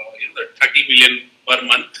around 30 million per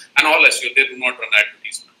month, and all SEO, they do not run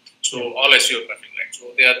advertisement. So all SEO traffic, right? So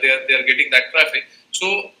they are getting that traffic.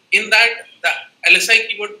 So in that, the LSI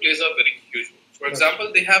keyword plays a very huge role. For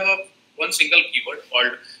example, they have one single keyword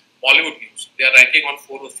called Bollywood news. They are ranking on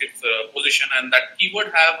 4th or 5th position, and that keyword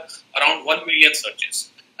have around 1 million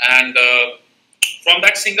searches. And From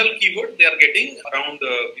that single keyword, they are getting around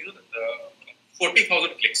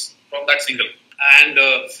 40,000 clicks from that single. And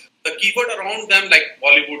the keyword around them, like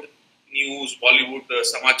Bollywood news, Bollywood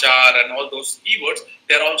samachar, and all those keywords,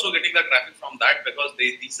 they are also getting the traffic from that, because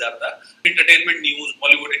these are the entertainment news,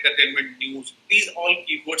 Bollywood entertainment news. These all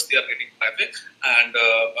keywords they are getting traffic, and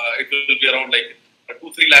it will be around like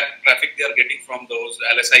 2-3 lakh traffic they are getting from those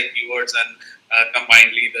LSI keywords, and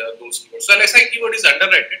combinedly those keywords. So LSI keyword is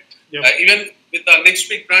underrated. Yep. Even with the Next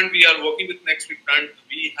Week brand, we are working with Next Week brand.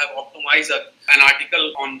 We have optimized an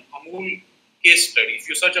article on Amul case study. If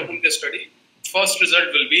you search Amul case study, first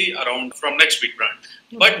result will be around from Next Week brand.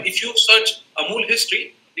 Mm-hmm. But if you search Amul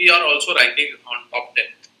history, we are also ranking on top 10.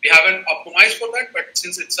 We haven't optimized for that, but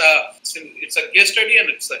since it's a case study and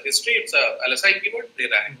it's a history, it's a LSI keyword, they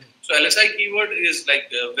rank. Mm-hmm. So LSI keyword is like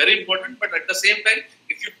very important, but at the same time,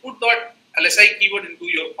 if you put that LSI keyword into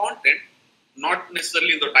your content, not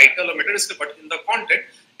necessarily in the title or meta description, but in the content,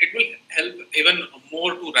 it will help even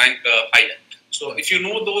more to rank higher. So if you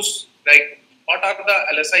know those, like what are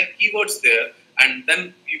the LSI keywords there, and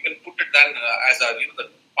then you can put it then as a the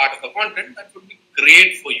part of the content, that would be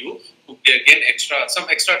great for you to gain some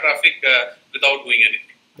extra traffic without doing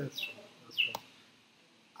anything. That's true.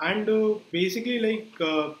 And basically, like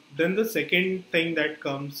then the second thing that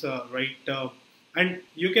comes and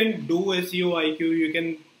you can do SEO IQ, you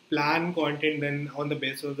can plan content then on the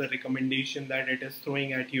basis of the recommendation that it is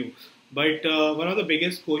throwing at you. But one of the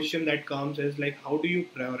biggest question that comes is like, how do you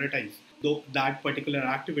prioritize that particular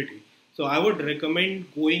activity? So I would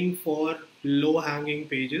recommend going for low-hanging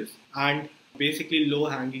pages and basically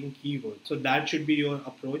low-hanging keywords. So that should be your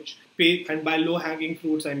approach. And by low-hanging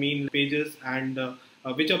fruits, I mean pages and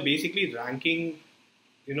which are basically ranking,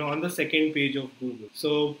 on the second page of Google.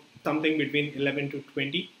 So something between 11 to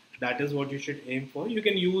 20. That is what you should aim for. You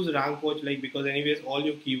can use Rankwatch, because anyways all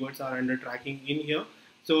your keywords are under tracking in here.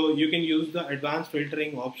 So you can use the advanced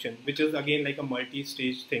filtering option, which is again like a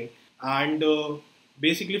multi-stage thing, and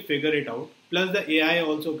basically figure it out. Plus the AI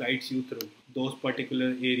also guides you through those particular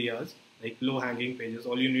areas, like low-hanging pages.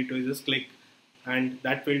 All you need to is just click, and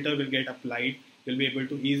that filter will get applied. You'll be able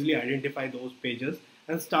to easily identify those pages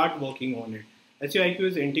and start working on it. SEO IQ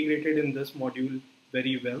is integrated in this module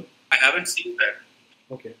very well. I haven't seen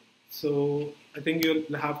that. Okay. So I think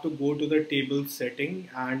you'll have to go to the table setting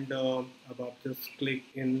and just click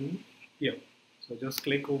in here. So just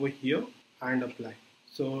click over here and apply.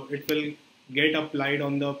 So it will get applied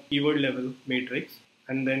on the keyword level matrix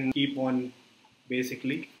and then keep on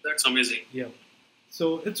basically. That's amazing. Yeah.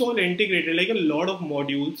 So it's all integrated, like a lot of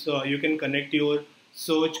modules. You can connect your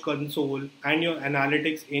search console and your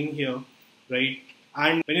analytics in here, right?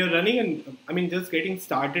 And when you're running and just getting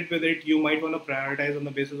started with it, you might want to prioritize on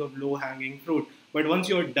the basis of low-hanging fruit. But once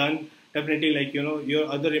you're done, definitely your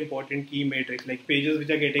other important key metrics, like pages which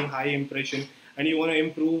are getting high impression, and you want to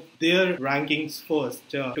improve their rankings first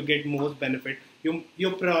to get most benefit.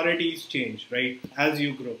 Your priorities change, right, as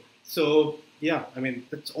you grow. So yeah,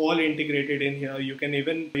 it's all integrated in here. You can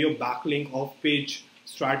even your backlink off-page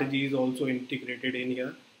strategy is also integrated in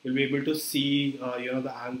here. You'll be able to see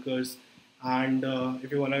the anchors. And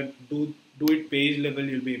if you want to do it page level,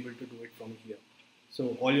 you'll be able to do it from here.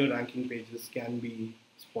 So all your ranking pages can be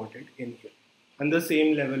spotted in here. And the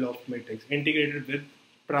same level of metrics integrated with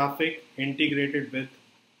traffic, integrated with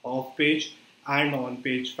off-page and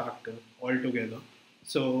on-page factor all together.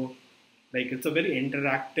 So it's a very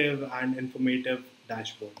interactive and informative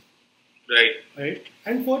dashboard. Right.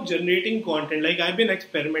 And for generating content, I've been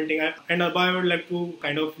experimenting, and Abhay, I would like to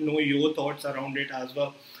kind of know your thoughts around it as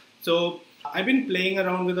well. So I've been playing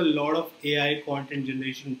around with a lot of AI content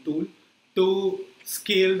generation tool to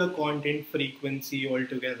scale the content frequency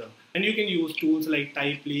altogether. And you can use tools like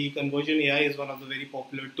Typely. Conversion AI is one of the very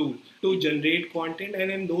popular tools to generate content. And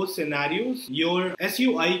in those scenarios, your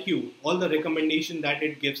SEO IQ, all the recommendation that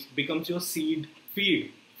it gives, becomes your seed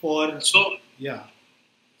feed for. So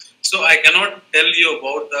I cannot tell you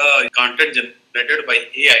about the content generated by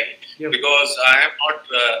AI because I am not,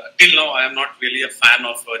 till now, I am not really a fan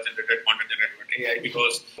of generated content generated by AI,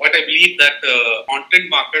 because what I believe that content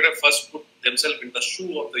marketer first put themselves in the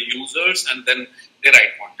shoe of the users and then they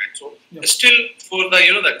write content. So still for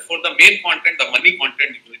the, for the main content, the money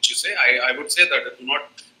content which you say, I would say that do not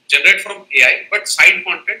generate from AI, but side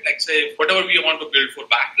content, like say whatever we want to build for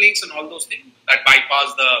backlinks and all those things that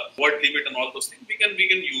bypass the word limit and all those things, we can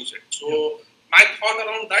use it. So my thought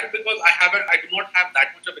around that, because I do not have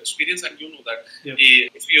that much of experience, and you know that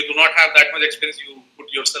if you do not have that much experience, you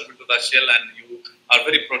put yourself into the shell and you are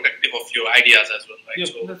very protective of your ideas as well,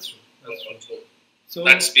 right? That's true. So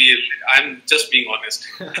I'm just being honest.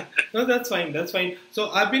 no, that's fine. That's fine. So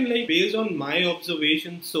I've been like based on my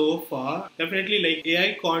observation so far, definitely like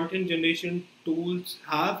AI content generation tools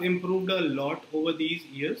have improved a lot over these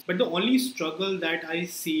years. But the only struggle that I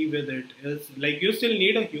see with it is like you still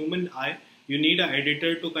need a human eye. You need an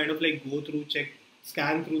editor to kind of like go through, check,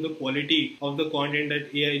 scan through the quality of the content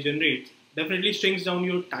that AI generates. Definitely shrinks down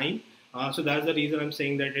your time. So that's the reason I'm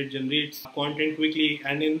saying that it generates content quickly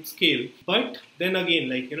and in scale. But then again,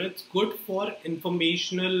 like, it's good for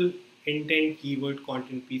informational intent keyword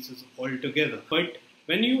content pieces altogether. But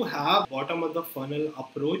when you have bottom of the funnel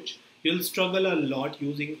approach, you'll struggle a lot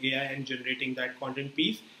using AI and generating that content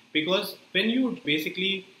piece, because when you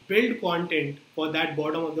basically build content for that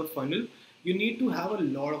bottom of the funnel, you need to have a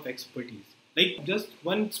lot of expertise. Like just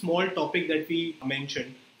one small topic that we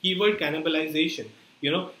mentioned, keyword cannibalization.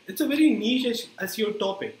 It's a very niche SEO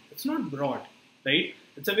topic. It's not broad, right?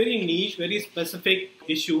 It's a very niche, very specific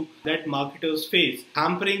issue that marketers face,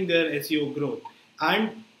 hampering their SEO growth.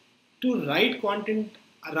 And to write content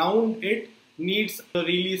around it needs a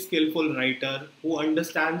really skillful writer who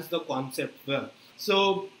understands the concept well.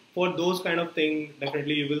 So for those kind of things,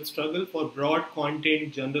 definitely you will struggle. For broad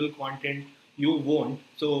content, general content, you won't.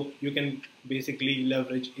 So you can basically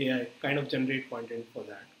leverage AI, kind of generate content for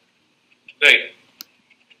that. Right.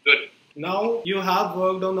 Good. Now you have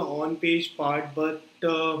worked on the on-page part, but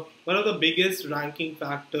one of the biggest ranking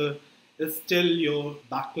factor is still your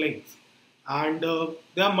backlinks. And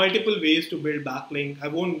there are multiple ways to build backlink. I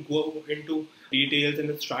won't go into details and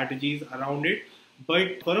the strategies around it,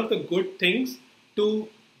 but one of the good things to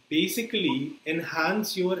basically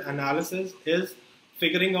enhance your analysis is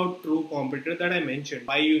figuring out true competitor that I mentioned.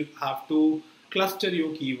 Why you have to cluster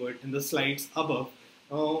your keyword in the slides above.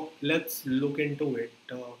 Let's look into it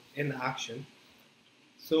in action.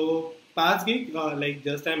 So PassGig, like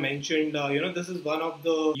just I mentioned, this is one of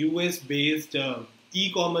the US-based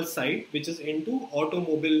e-commerce site which is into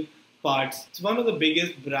automobile parts. It's one of the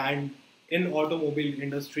biggest brand in automobile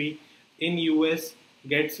industry in US.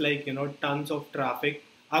 Gets like tons of traffic.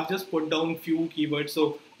 I've just put down few keywords,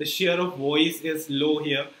 so the share of voice is low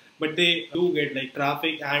here, but they do get like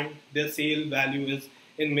traffic and their sale value is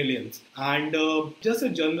in millions. And just a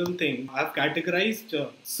general thing, I've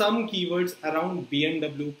categorized some keywords around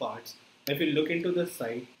BMW parts. If you look into the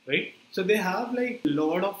site, right? So they have like a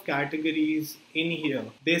lot of categories in here.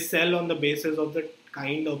 They sell on the basis of the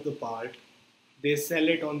kind of the part. They sell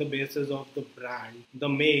it on the basis of the brand, the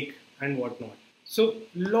make and whatnot. So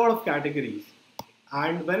lot of categories.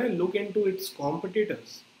 And when I look into its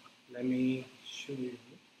competitors, let me show you.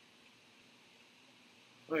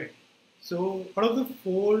 Right. So out of the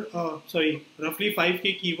roughly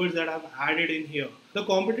 5K keywords that I've added in here, the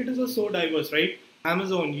competitors are so diverse, right?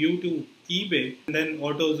 Amazon, YouTube, eBay, and then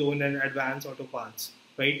AutoZone and Advanced Auto Parts,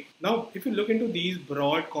 right? Now, if you look into these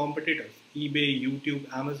broad competitors, eBay, YouTube,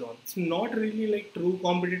 Amazon, it's not really like true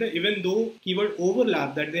competitor, even though keyword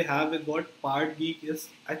overlap that they have with what Part Geek is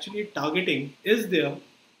actually targeting is there.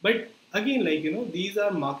 But again, like, these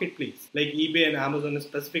are marketplace, like eBay and Amazon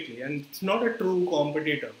specifically, and it's not a true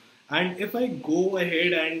competitor. And if I go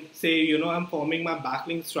ahead and say, I'm forming my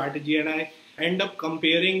backlink strategy and I end up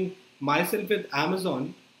comparing myself with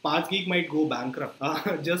Amazon, PassGeek might go bankrupt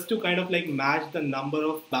just to kind of like match the number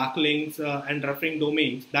of backlinks and referring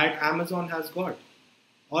domains that Amazon has got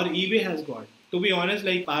or eBay has got. To be honest,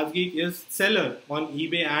 like PassGeek is seller on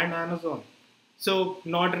eBay and Amazon. So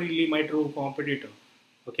not really my true competitor.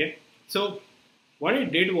 Okay. So what I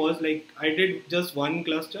did was like I did just one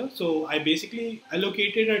cluster. So I basically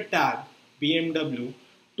allocated a tag BMW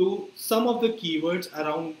to some of the keywords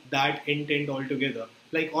around that intent altogether,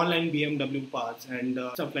 like online BMW parts and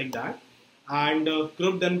stuff like that, and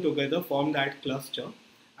group them together, form that cluster.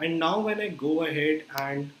 And now when I go ahead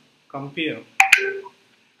and compare,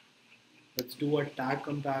 let's do a tag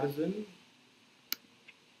comparison.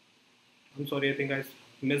 I'm sorry, I think I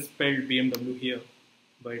misspelled BMW here,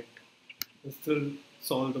 but it still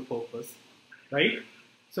solve the purpose, right?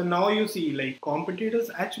 So now you see like competitors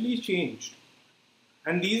actually changed.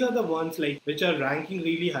 And these are the ones like which are ranking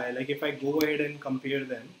really high. Like if I go ahead and compare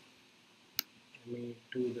them, let me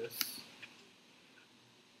do this.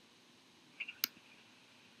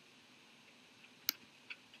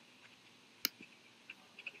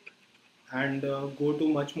 And go to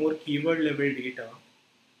much more keyword level data.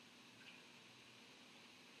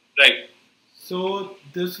 Right. So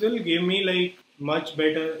this will give me like much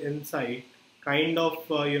better insight, kind of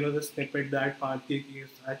the snippet that PassGeek is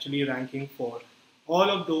actually ranking for, all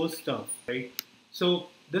of those stuff, right? So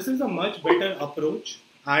this is a much better approach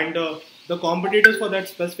And the competitors for that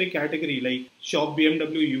specific category, like Shop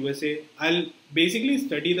BMW USA, I'll basically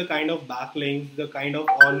study the kind of backlinks, the kind of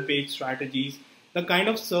on-page strategies, the kind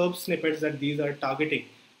of SERP snippets that these are targeting,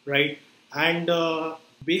 right? And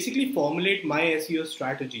basically formulate my SEO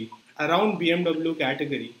strategy around BMW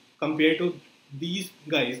category compared to these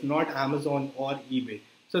guys, not Amazon or eBay.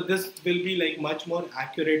 So this will be like much more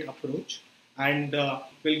accurate approach, and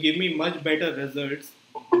will give me much better results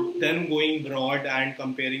than going broad and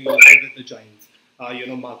comparing yourself with the giants,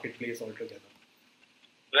 marketplace altogether.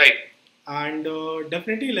 Right. And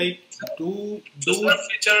definitely like So do SERP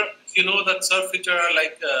feature, that SERP feature are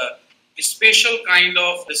like a special kind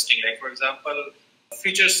of listing. Like for example,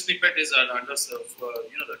 feature snippet is under SERP,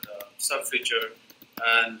 that SERP feature,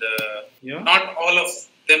 and yeah not all of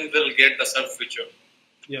them will get the SERP feature.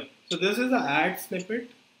 yeah. So this is the ad snippet,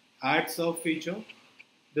 ad SERP feature.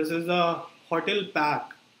 This is a hotel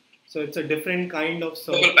pack. So it's a different kind of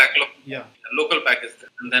SERP. Local pack, Yeah. local pack is there,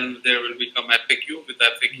 and then there will become FAQ with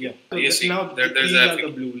FAQ. Yeah. So You see, now there's these FAQ. are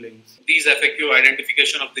the blue links. These FAQ,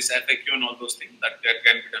 identification of this FAQ and all those things that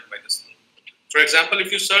can be done by this. For example,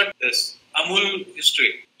 if you search this Amul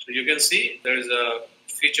history, so you can see there is a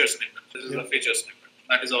feature snippet. This is a feature snippet.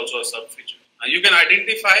 That is also a SERP feature. You can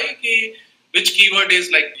identify which keyword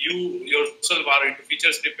is like you yourself are into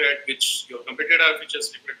feature snippet, which your competitor are feature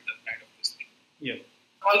snippet, that kind of this thing. Yeah.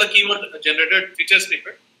 All the keyword generated feature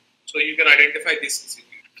snippet, so you can identify this easily.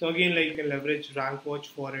 So again, like you can leverage Rankwatch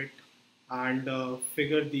for it and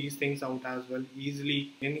figure these things out as well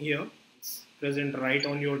easily in here. It's present right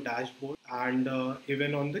on your dashboard and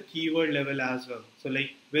even on the keyword level as well. So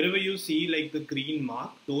like wherever you see like the green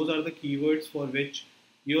mark, those are the keywords for which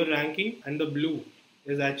you're ranking, and the blue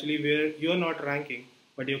is actually where you're not ranking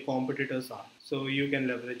but your competitors are. So you can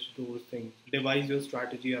leverage those things, devise your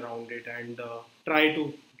strategy around it, and try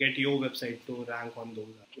to get your website to rank on those.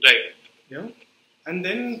 Right. Yeah. And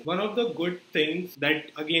then one of the good things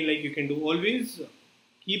that again like you can do, always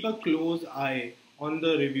keep a close eye on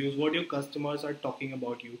the reviews, what your customers are talking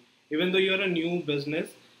about you, even though you're a new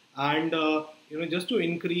business. And just to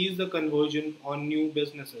increase the conversion on new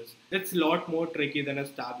businesses, it's a lot more tricky than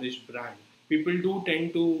established brand. People do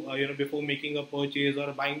tend to before making a purchase or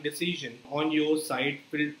a buying decision on your site,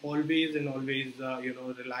 will always and always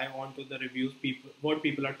rely on to the reviews, people, what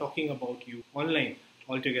people are talking about you online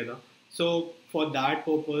altogether. So for that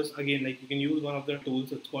purpose, again, like you can use one of the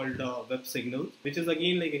tools. It's called Web Signals, which is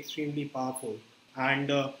again like extremely powerful.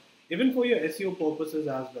 And even for your SEO purposes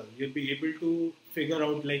as well, you'll be able to figure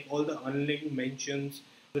out like all the unlinked mentions,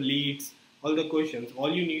 the leads, all the questions.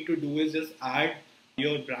 All you need to do is just add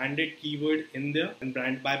your branded keyword in there, and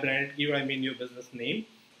by branded keyword I mean your business name,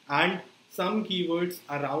 and some keywords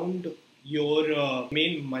around your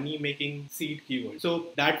main money making seed keyword. So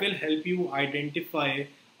that will help you identify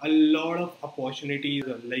a lot of opportunities,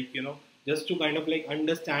 like just to kind of like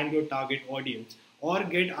understand your target audience or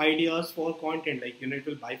get ideas for content. Like it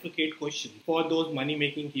will bifurcate questions for those money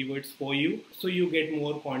making keywords for you, so you get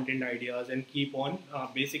more content ideas and keep on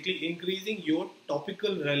basically increasing your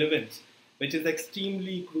topical relevance, which is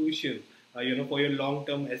extremely crucial for your long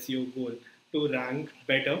term SEO goal to rank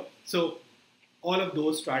better. So all of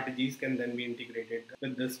those strategies can then be integrated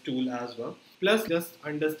with this tool as well. Plus, just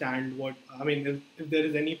understand if there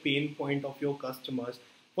is any pain point of your customers.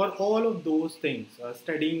 For all of those things,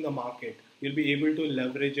 studying the market, you'll be able to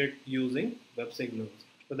leverage it using web signals.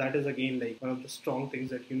 So that is again like one of the strong things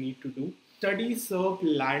that you need to do. Study SERP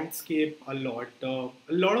landscape a lot. A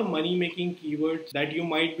lot of money making keywords that you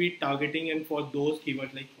might be targeting, and for those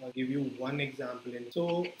keywords, like I'll give you one example.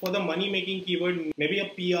 So for the money making keyword, maybe a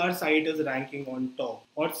PR site is ranking on top,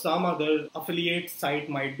 or some other affiliate site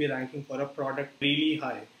might be ranking for a product really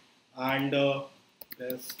high, and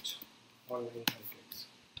best online markets.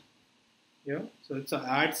 Yeah, so it's an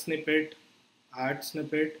ad snippet,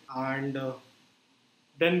 and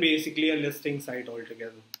then basically a listing site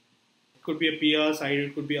altogether. It could be a PR site,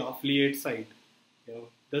 it could be an affiliate site.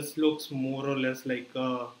 This looks more or less like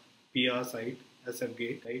a PR site, SF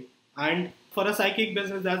Gate, right? And for a psychic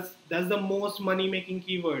business, that's the most money making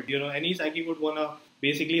keyword. Any psychic would wanna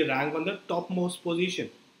basically rank on the topmost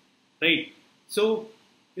position, right? So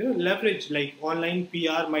leverage like online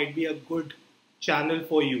PR might be a good channel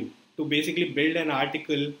for you to basically build an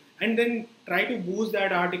article and then try to boost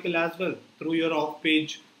that article as well through your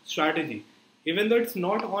off-page strategy. Even though it's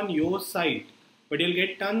not on your site, but you'll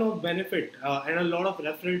get ton of benefit and a lot of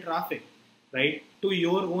referral traffic, right, to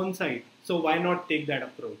your own site. So why not take that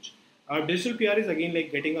approach? Digital PR is again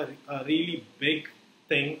like getting a really big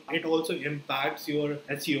thing. It also impacts your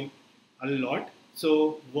SEO a lot.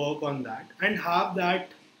 So work on that and have that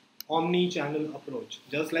omni-channel approach,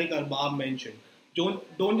 just like Arbab mentioned.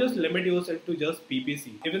 Don't just limit yourself to just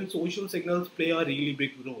PPC. Even social signals play a really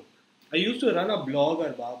big role. I used to run a blog,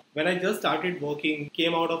 Arbab, when I just started working,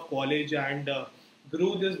 came out of college, and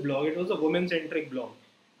grew this blog. It was a women-centric blog,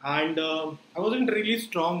 and I wasn't really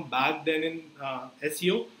strong back then in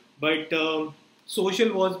SEO, but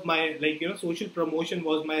social was my, social promotion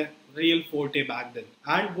was my real forte back then.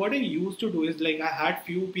 And what I used to do is, like, I had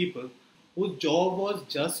few people whose job was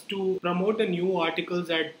just to promote the new articles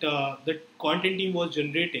that the content team was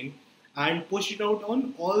generating and push it out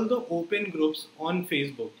on all the open groups on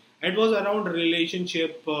Facebook. It was around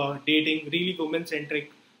relationship, dating, really women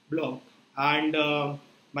centric blog, and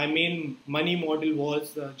my main money model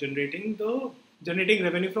was generating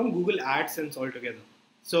revenue from Google AdSense altogether.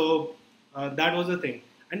 So that was the thing,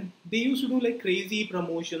 and they used to do like crazy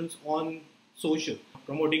promotions on social,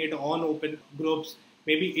 promoting it on open groups,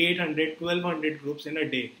 maybe 800, 1200 groups in a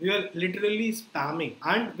day. We were literally spamming,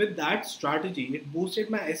 and with that strategy, it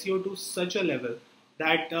boosted my SEO to such a level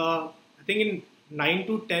that I think in 9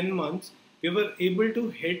 to 10 months, we were able to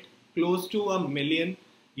hit close to a million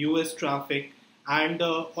US traffic, and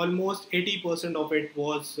almost 80% of it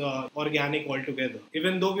was organic altogether.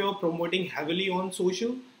 Even though we were promoting heavily on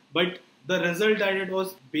social, but the result that it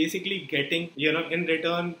was basically getting, in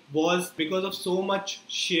return, was because of so much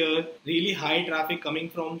sheer, really high traffic coming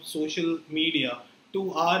from social media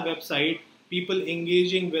to our website, people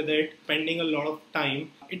engaging with it, spending a lot of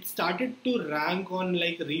time. It started to rank on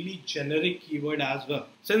like really generic keyword as well.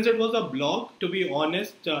 Since it was a blog, to be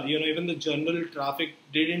honest, even the general traffic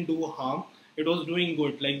didn't do harm. It was doing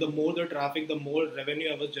good. Like the more the traffic, the more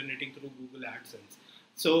revenue I was generating through Google AdSense.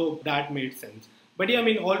 So that made sense. But yeah, I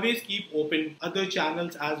mean, always keep open other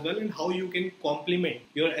channels as well, and how you can complement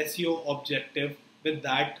your SEO objective with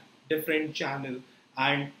that different channel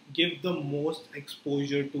and give the most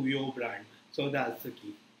exposure to your brand. So that's the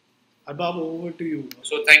key. Arbab, over to you.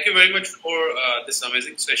 So thank you very much for this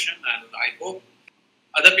amazing session, and I hope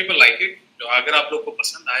other people like it. तो अगर आप लोग को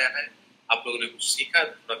पसंद आया है, आप लोगों ने कुछ सीखा,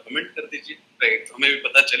 थोड़ा कमेंट कर दीजिए, राइट? हमें भी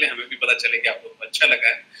पता चले, कि आप लोग को अच्छा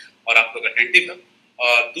लगा है और आप लोग अटेंटिव है।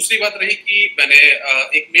 और दूसरी बात रही कि मैंने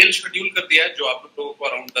एक मेल शेड्यूल कर दिया है, जो आप लोगों को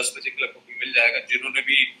अराउंड 10 बजे के लगभग मिल जाएगा। जिन्होंने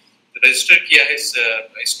भी रजिस्टर किया है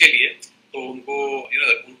इसके लिए, तो उनको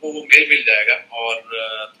उनको वो मेल मिल जाएगा। और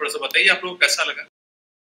थोड़ा सा बताइए आप लोगों को कैसा लगा।